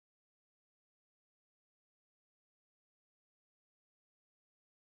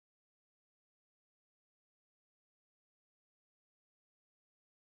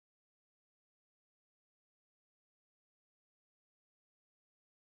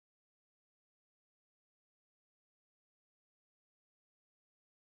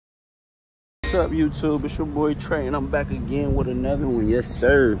What's up, YouTube? It's your boy Trey, and I'm back again with another one. Yes,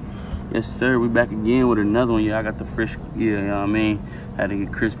 sir. Yes, sir. We back again with another one. Yeah, I got the fresh. Yeah, you know what I mean. Had to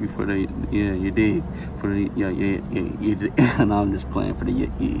get crispy for the. Yeah, you did. For the. Yeah. You did. No, I'm just playing for the.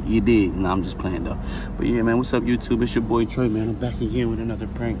 You did. No, I'm just playing though. But yeah, man. What's up, YouTube? It's your boy Trey, man. I'm back again with another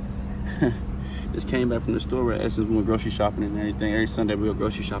prank. Just came back from the store at Essence. We went grocery shopping and everything. Every Sunday we go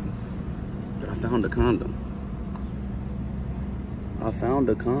grocery shopping. But I found a condom.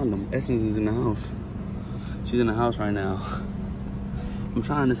 Essence is in the house. She's in the house right now. I'm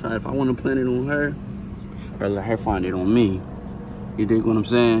trying to decide if I want to plant it on her or let her find it on me. You dig what I'm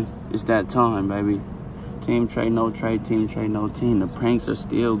saying? It's that time, baby. Team Trey, no Trey. Team Trey, no team. The pranks are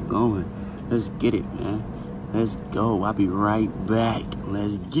still going. Let's get it, man. Let's go. I'll be right back.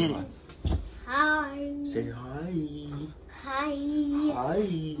 Let's get it. Hi. Say hi. Hi. Hi.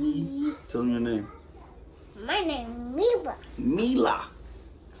 Tell me your name. My name is Mila.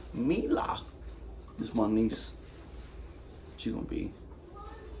 Mila. This is my niece. She's gonna be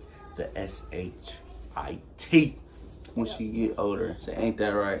the S-H-I-T when she get older. So ain't that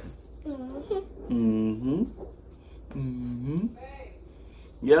right?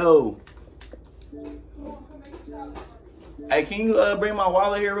 Yo. Hey, can you bring my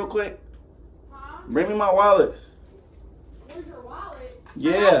wallet here real quick? Huh? Bring me my wallet. Where's your wallet?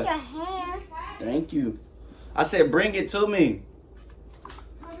 Yeah. I like your hair. Thank you. I said bring it to me.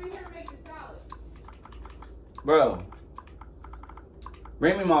 Come in here and make the salad. Bro.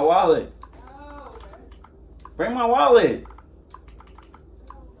 Bring me my wallet. Oh, okay. Bring my wallet.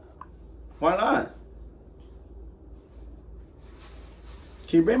 Why not?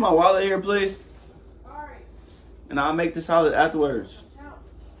 Can you bring my wallet here, please? Alright. And I'll make the salad afterwards.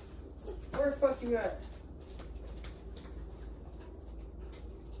 Where the fuck you at?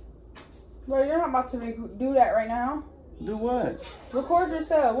 Bro, you're not about to do that right now. Do what? Record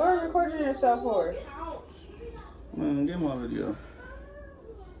yourself. What are you recording yourself for? Man, get my video.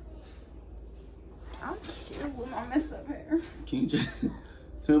 I'm cute with my messed up hair. Can you just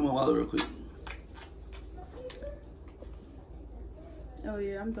film my wallet real quick? Oh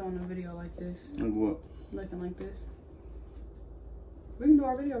yeah, I'm doing a video like this. Like what? Looking like this. We can do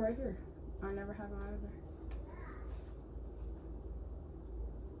our video right here. I never have either.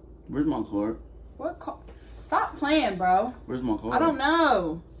 Where's my card? What card? Stop playing, bro. Where's my card? I don't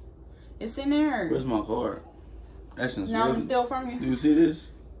know. It's in there. Where's my card? Essence. Now I'm steal from you. Do you see this?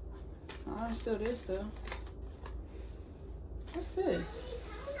 Oh, I still this though. What's this?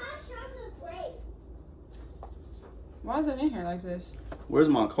 Why is it in here like this? Where's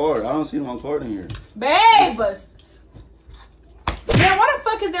my card? I don't see my card in here. Babe! Man, why the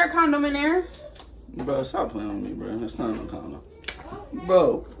fuck is there a condom in there? Bro, stop playing with me, bro. That's not no condom.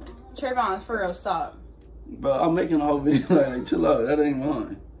 Bro. Trayvon, for real, stop. Bro, I'm making a whole video like chill out. That ain't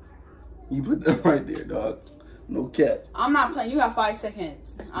mine. You put that right there, dog. No cap. I'm not playing. You got 5 seconds.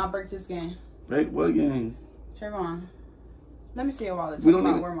 I'll break this game. Break what game? Trayvon, let me see your wallet. We don't Talk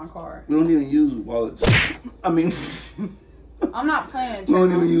even, about where my card. We don't even use wallets. I mean, I'm not playing. Trayvon. We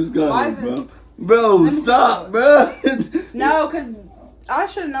don't even use guns, bro. Bro, stop, bro. No, because I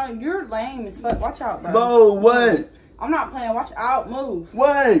should have known. You're lame as fuck. Watch out, bro. Bro, what? I'm not playing. Watch out. Move.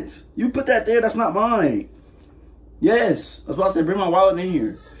 What? You put that there. That's not mine. Yes. That's why I said bring my wallet in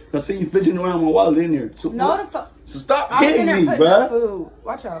here. I see you fidgeting around my wallet in here. So, no, the fuck. So stop hitting me, bro. Food.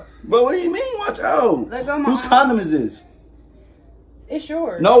 Watch out. Bro, what do you mean? Watch out. Let go of my Whose condom is this? It's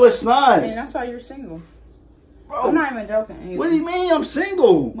yours. No, it's not. I mean, that's why you're single. Bro, I'm not even joking. Either. What do you mean I'm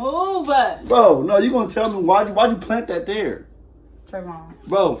single? Move. Bro, no, you gonna tell me why'd you plant that there? Trayvon.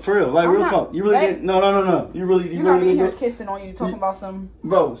 Bro, for real, like real talk. You really didn't. No. You really got me didn't. here kissing on you, talking about some.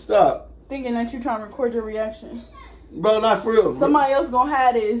 Bro, stop. Thinking that you trying to record your reaction. Bro, not for real. Somebody else gonna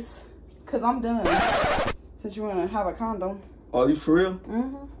have this, cause I'm done. Since you wanna have a condom. Oh, you for real?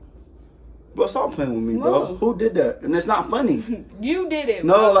 Bro, stop playing with me, bro. Who did that? And it's not funny. You did it.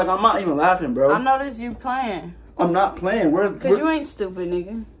 No, bro. like I'm not even laughing, bro. I noticed you playing. I'm not playing. Cause you ain't stupid,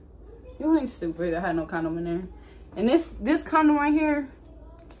 nigga. You ain't stupid. I had no condom in there. And this condom right here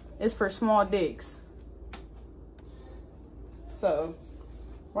is for small dicks. So,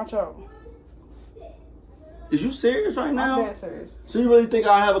 watch out. Is you serious right now? I'm dead serious. So you really think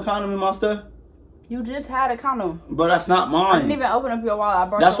I have a condom in my stuff? You just had a condom. Bro, that's not mine. I didn't even open up your wallet.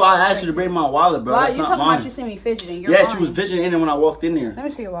 That's why I asked you to bring my wallet, bro. That's you not talking mine. about you see me fidgeting. You're Yes, lying. you was fidgeting in there when I walked in there. Let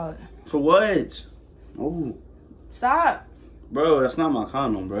me see your wallet. For what? Oh. Stop. Bro, that's not my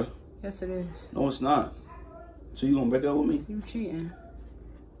condom, bro. Yes, it is. No, it's not. So you gonna break up with me? You cheating.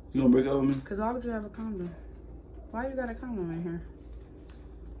 You gonna break up with me? Cause why would you have a condom? Why you got a condom in here?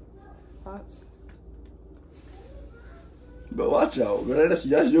 Thoughts? But watch out, bro. That's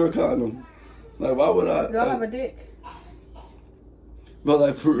your condom. Like, why would I? Do I have a dick? But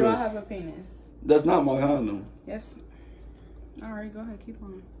like, for Do real. I have a penis? That's not my condom. Yes. Alright, go ahead, keep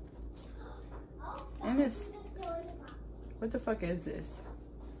on. And this. What the fuck is this?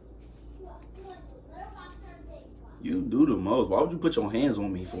 You do the most. Why would you put your hands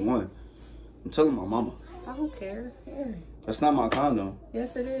on me, for one? I'm telling my mama. I don't care. Here. That's not my condom.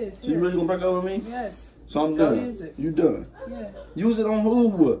 Yes, it is. So you really gonna break up with me? Yes. So I'm Go done. use it. You done. Yeah. Use it on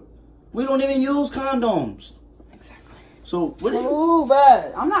who? We don't even use condoms. Exactly. So what do you... Ooh,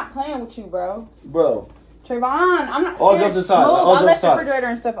 bud. I'm not playing with you, bro. Bro. Trayvon, I'm not All serious. jokes aside. Move. All I jokes left the aside. refrigerator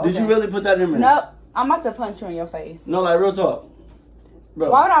and stuff open. Did you really put that in there? Nope. I'm about to punch you in your face. No, like, real talk. Bro.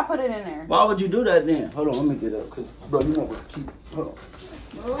 Why would I put it in there? Why would you do that then? Hold on, let me get up. Cause, bro, you know what? Keep... Hold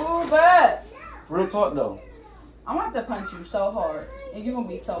on. Ooh, bud. Real talk, though. I'm about to punch you so hard. And you're going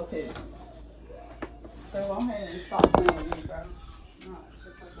to be so pissed. So go ahead and stop playing with me, bro. No,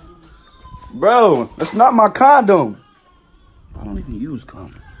 it's just like Bro, that's not my condom. I don't even use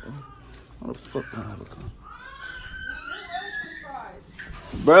condoms, bro. How the fuck do I have a condom?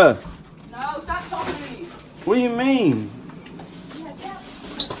 Bruh. No, stop talking to me. What do you mean?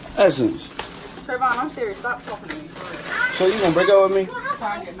 Essence. Trayvon, I'm serious. Stop talking to me. For real. So you gonna break up with me? I'm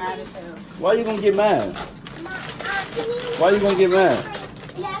trying to get mad as hell. Why you gonna get mad? Why you gonna get mad?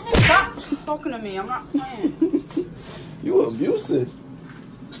 Stop talking to me. I'm not playing. You abusive.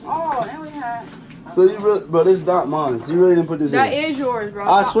 Oh, and we had... So you really, but it's not mine. You really didn't put this That in. is yours, bro.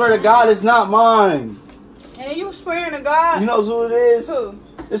 I Stop swear to playing. God, it's not mine. And you swearing to God? You know who it is? Who?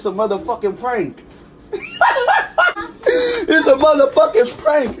 It's a motherfucking prank. It's a motherfucking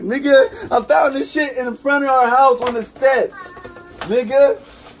prank, nigga. I found this shit in front of our house on the steps, nigga.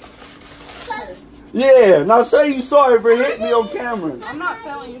 Yeah, now say you sorry for hitting me on camera. I'm not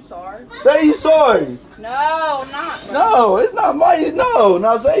telling you sorry. Say you sorry. No, I'm not. Bro. No, it's not mine. No,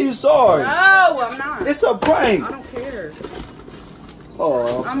 now say you sorry. No, I'm not. It's a prank. I don't care.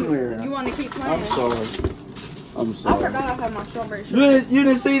 Oh, come here. You want to keep playing? I'm sorry. I'm I sorry. forgot I had my strawberry shorts. You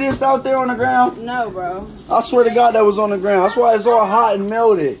didn't see this out there on the ground? No, bro. I swear to God that was on the ground. That's why it's all hot and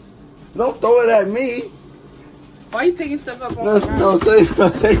melted. Don't throw it at me. Why are you picking stuff up on the ground? No,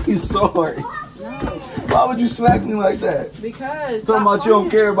 say you sorry. No. Why would you smack me like that? Because. Talking about you don't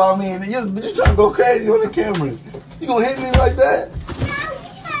care about me, and but you trying to go crazy on the camera. You gonna hit me like that?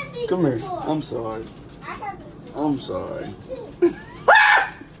 Come here. I'm sorry. I'm sorry.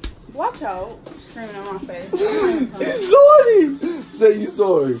 Watch out. Screaming in my face. You sorry. Say you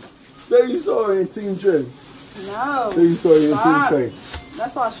sorry. Say you sorry in Team Trey. No. Say you sorry in Stop. Team Trey.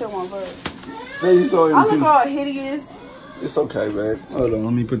 That's why I shit won't work. Say you sorry in I look Team all hideous. It's okay, man. Hold on,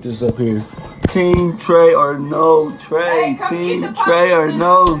 let me put this up here. Team Trey or no Trey. Hey, come Team get the Trey or fucking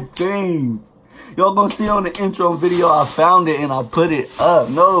no team. Y'all gonna see on the intro video, I found it and I put it up.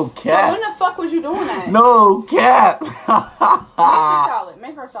 No So cap. when the fuck was you doing that? No cap. Make her solid.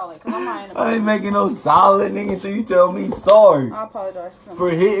 Make her solid. Because I'm not in the I ain't making no solid nigga until you tell me sorry I apologize for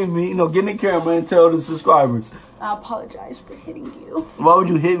hitting me. You know, get in the camera and tell the subscribers. I apologize for hitting you. Why would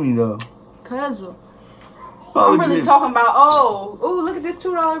you hit me though? Cause Why I'm would you really hit- talking about, ooh, look at this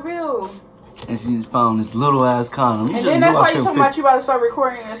 $2 bill. And she found this little ass condom. You And should've then that's knew I why you couldn't talking fit- about you about to start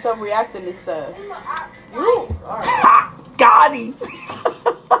recording yourself reacting to stuff. You, alright. Ha! Got him!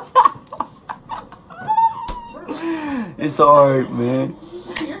 It's alright, man.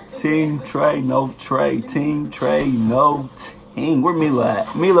 Team Trey, no Trey. Team Trey, no team. Where Mila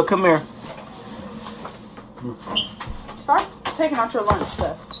at? Mila, come here. Start taking out your lunch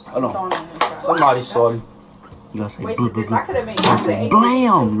stuff. Hold on. Throwing it in the trash. Somebody saw you. You gotta say Wasted boo, boo, this. I boo. could have been. You gotta say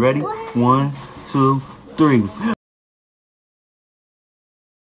blam. Ready? 1, 2, 3.